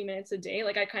like 30 minutes a day,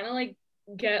 like I kind of like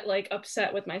get like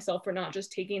upset with myself for not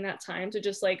just taking that time to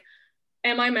just like,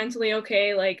 am I mentally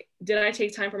okay? Like, did I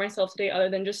take time for myself today other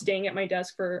than just staying at my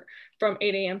desk from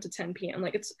 8 a.m. to 10 p.m.?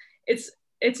 Like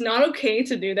it's not okay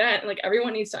to do that. Like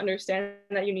everyone needs to understand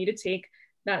that you need to take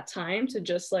that time to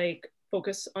just like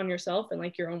focus on yourself and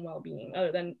like your own well-being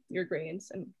other than your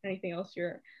grades and anything else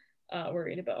you're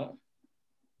worried about.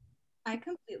 I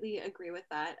completely agree with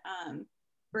that.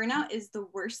 Burnout is the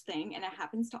worst thing and it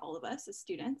happens to all of us as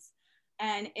students.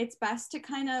 And it's best to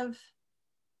kind of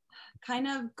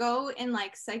go in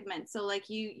like segments. So like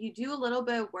you do a little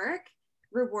bit of work,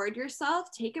 reward yourself,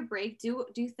 take a break, do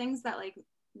things that like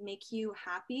make you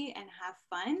happy and have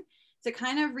fun to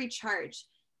kind of recharge.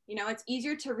 You know, it's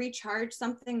easier to recharge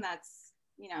something that's,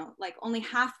 you know, like only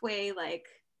halfway like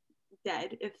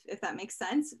dead, if that makes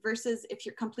sense, versus if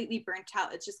you're completely burnt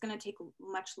out, it's just going to take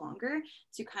much longer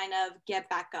to kind of get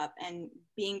back up and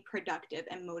being productive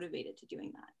and motivated to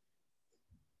doing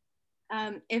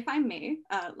that. If I may,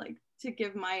 like to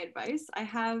give my advice, I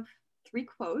have 3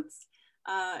 quotes.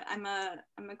 I'm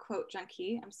a quote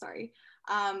junkie, I'm sorry.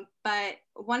 But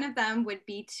one of them would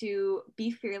be to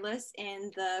be fearless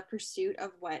in the pursuit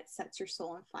of what sets your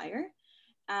soul on fire.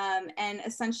 And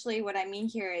essentially what I mean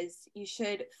here is you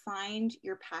should find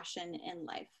your passion in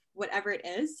life, whatever it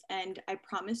is. And I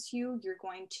promise you,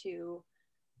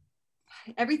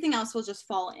 everything else will just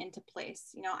fall into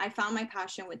place. You know, I found my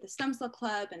passion with the STEM Cell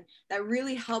Club, and that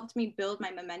really helped me build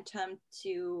my momentum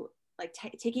to like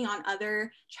taking on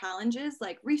other challenges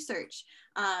like research,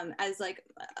 as like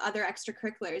other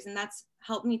extracurriculars, and that's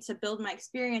helped me to build my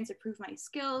experience, improve my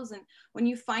skills. And when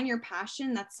you find your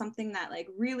passion, that's something that like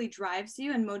really drives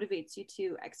you and motivates you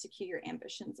to execute your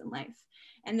ambitions in life.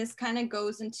 And this kind of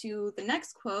goes into the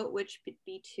next quote, which would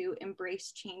be to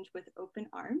embrace change with open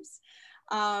arms.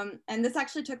 And this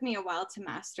actually took me a while to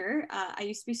master. I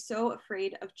used to be so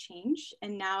afraid of change,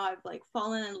 and now I've like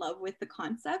fallen in love with the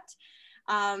concept.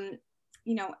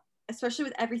 You know, especially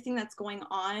with everything that's going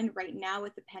on right now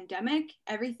with the pandemic,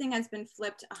 everything has been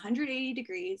flipped 180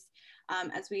 degrees,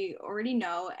 as we already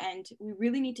know. And we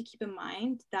really need to keep in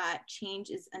mind that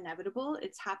change is inevitable.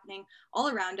 It's happening all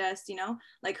around us, you know,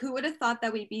 like who would have thought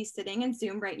that we'd be sitting in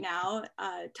Zoom right now,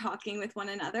 talking with one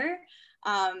another?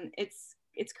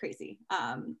 It's crazy,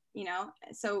 you know,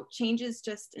 so change is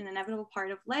just an inevitable part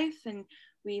of life and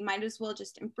we might as well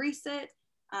just embrace it.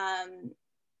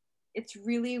 It's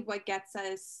really what gets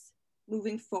us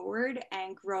moving forward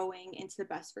and growing into the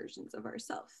best versions of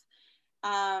ourselves.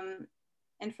 And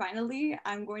finally,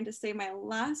 I'm going to say my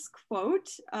last quote.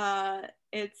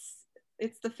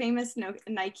 It's the famous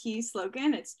Nike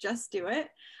slogan, it's just do it.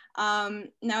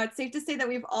 Now it's safe to say that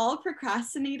we've all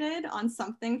procrastinated on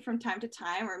something from time to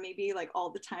time, or maybe like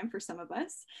all the time for some of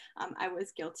us. I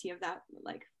was guilty of that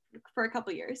like for a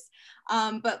couple of years.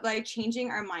 But by changing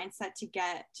our mindset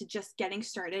to just getting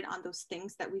started on those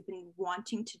things that we've been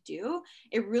wanting to do,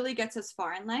 it really gets us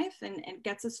far in life and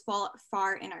gets us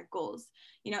far in our goals.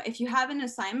 You know, if you have an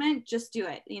assignment, just do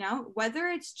it, you know, whether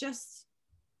it's just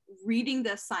reading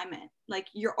the assignment, like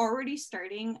you're already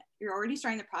starting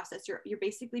the process. You're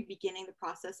basically beginning the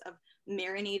process of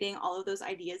marinating all of those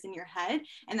ideas in your head,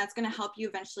 and that's going to help you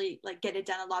eventually like get it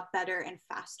done a lot better and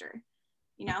faster,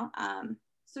 you know.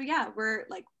 So yeah, we're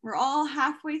all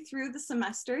halfway through the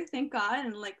semester, thank God,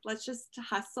 and like let's just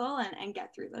hustle and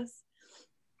get through this.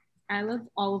 I love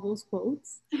all of those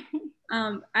quotes.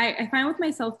 I find with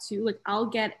myself too, like I'll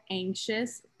get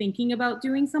anxious thinking about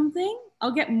doing something.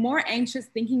 I'll get more anxious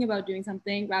thinking about doing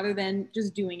something rather than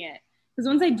just doing it. because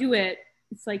once I do it,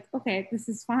 it's like, okay, this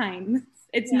is fine.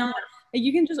 It's not like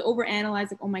you can just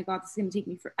overanalyze, like, oh my God, this is gonna take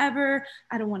me forever.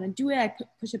 I don't want to do it. I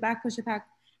push it back.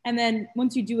 And then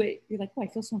once you do it, you're like, oh, I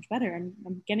feel so much better and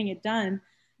I'm getting it done.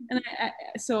 And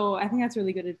so I think that's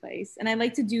really good advice. And I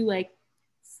like to do like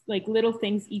little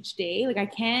things each day. Like I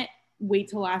can't wait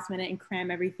till last minute and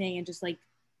cram everything and just like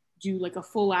do like a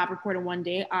full lab report in one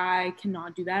day. I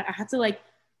cannot do that. I have to like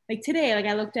today, like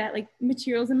I looked at like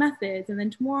materials and methods, and then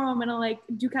tomorrow I'm gonna like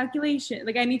do calculation.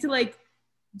 Like I need to like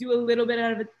do a little bit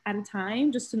at a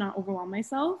time just to not overwhelm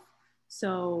myself.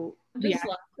 So I'm just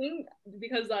laughing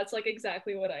because that's like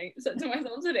exactly what I said to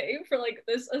myself today for like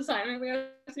this assignment we have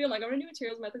to do. I'm like, I'm gonna do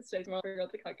materials methods today, tomorrow I'll figure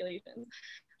out the calculations.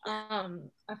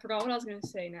 I forgot what I was gonna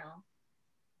say now.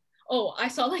 Oh, I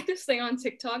saw like this thing on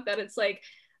TikTok that it's like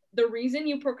the reason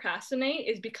you procrastinate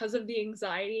is because of the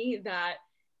anxiety that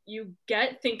you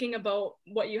get thinking about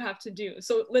what you have to do.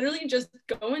 So literally just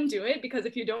go and do it, because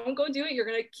if you don't go do it, you're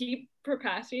gonna keep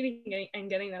procrastinating and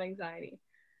getting that anxiety.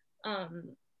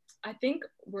 I think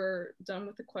we're done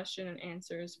with the question and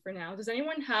answers for now. Does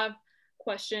anyone have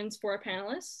questions for our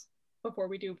panelists before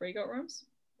we do breakout rooms?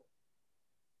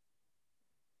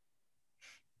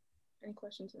 Any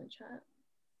questions in the chat?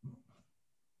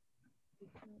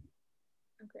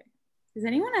 Okay. Does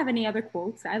anyone have any other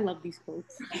quotes? I love these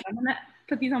quotes. I'm gonna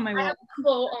put these on my wall. I have a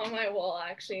quote on my wall,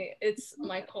 actually. It's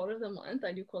my quote of the month.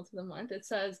 I do quotes of the month. It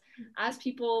says, as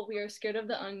people, we are scared of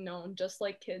the unknown, just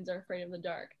like kids are afraid of the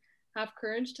dark. Have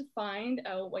courage to find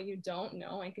out what you don't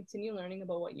know and continue learning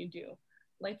about what you do.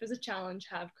 Life is a challenge,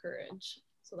 have courage.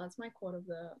 So that's my quote of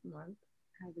the month.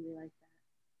 I really like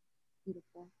that.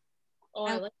 Beautiful. Oh,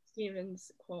 I like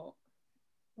Steven's quote.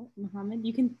 Oh, Mohammed,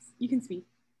 you can speak.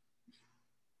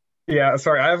 Yeah,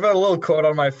 sorry, I have a little quote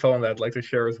on my phone that I'd like to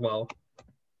share as well.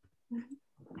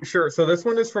 Sure, so this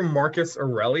one is from Marcus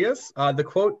Aurelius. The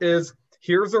quote is,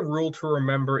 here's a rule to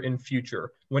remember in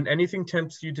future. When anything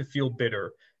tempts you to feel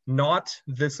bitter, not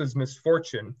this is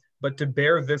misfortune, but to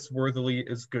bear this worthily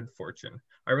is good fortune.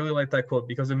 I really like that quote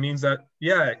because it means that,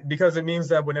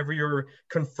 whenever you're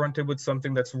confronted with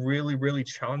something that's really, really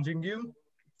challenging you,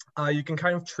 you can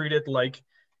kind of treat it like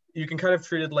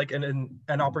an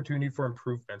opportunity for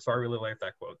improvement. So I really like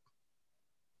that quote.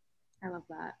 I love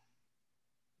that.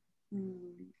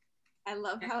 I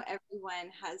love how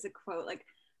everyone has a quote. Like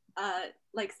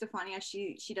Stefania,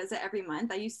 she does it every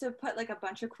month. I used to put like a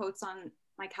bunch of quotes on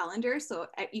my calendar, so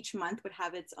each month would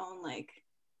have its own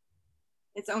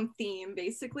theme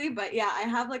basically. But yeah, I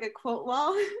have like a quote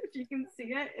wall. If you can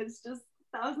see it, it's just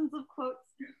thousands of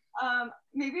quotes.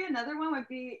 Maybe another one would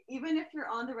be, even if you're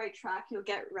on the right track, you'll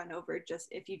get run over just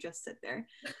if you just sit there.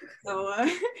 So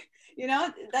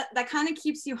that kind of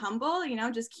keeps you humble.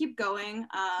 Just keep going.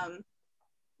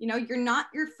 You're not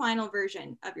your final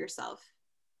version of yourself.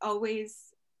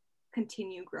 Always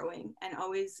continue growing and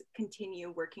always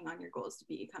continue working on your goals to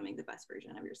be becoming the best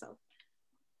version of yourself.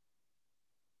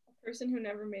 A person who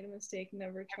never made a mistake,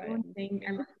 never tried anything.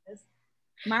 I love this.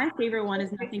 My favorite one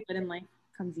is nothing good in life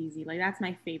comes easy. Like that's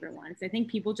my favorite one. I think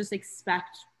people just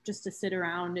expect just to sit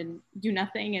around and do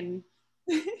nothing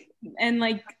and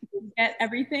like get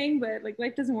everything, but like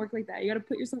life doesn't work like that. You got to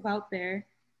put yourself out there.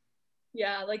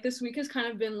 Yeah, like this week has kind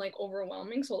of been like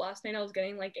overwhelming. So last night I was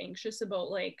getting like anxious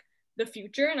about like the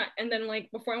future, and then like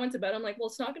before I went to bed, I'm like, well,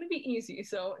 it's not going to be easy,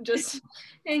 so just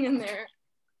hang in there.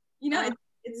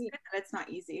 It's good that it's not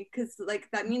easy, because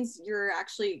like that means you're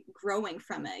actually growing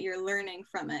from it. You're learning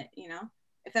from it.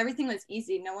 If everything was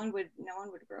easy, no one would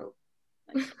grow.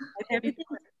 Like, if everything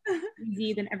was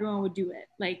easy, then everyone would do it.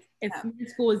 Like if med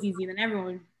school was easy, then everyone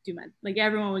would do med. Like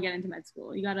everyone would get into med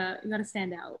school. You gotta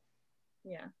stand out.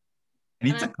 Yeah. I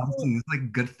need to come to it's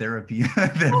like good therapy. We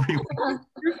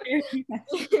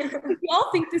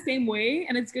all think the same way,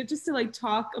 and it's good just to like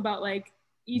talk about like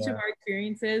each of our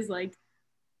experiences. Like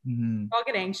we all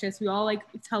get anxious. We all like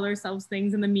tell ourselves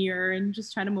things in the mirror and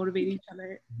just try to motivate each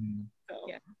other. So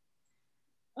yeah.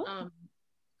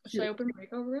 Should I open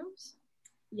breakout rooms?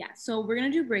 Yeah, so we're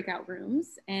gonna do breakout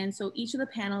rooms, and so each of the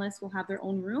panelists will have their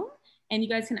own room, and you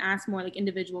guys can ask more like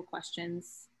individual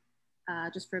questions,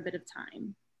 just for a bit of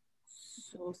time.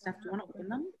 So Steph, do you want to open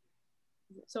them?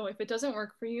 So if it doesn't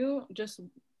work for you, just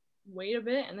wait a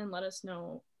bit and then let us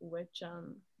know which.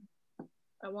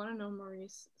 I want to know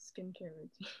Maurice's skincare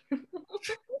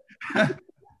routine.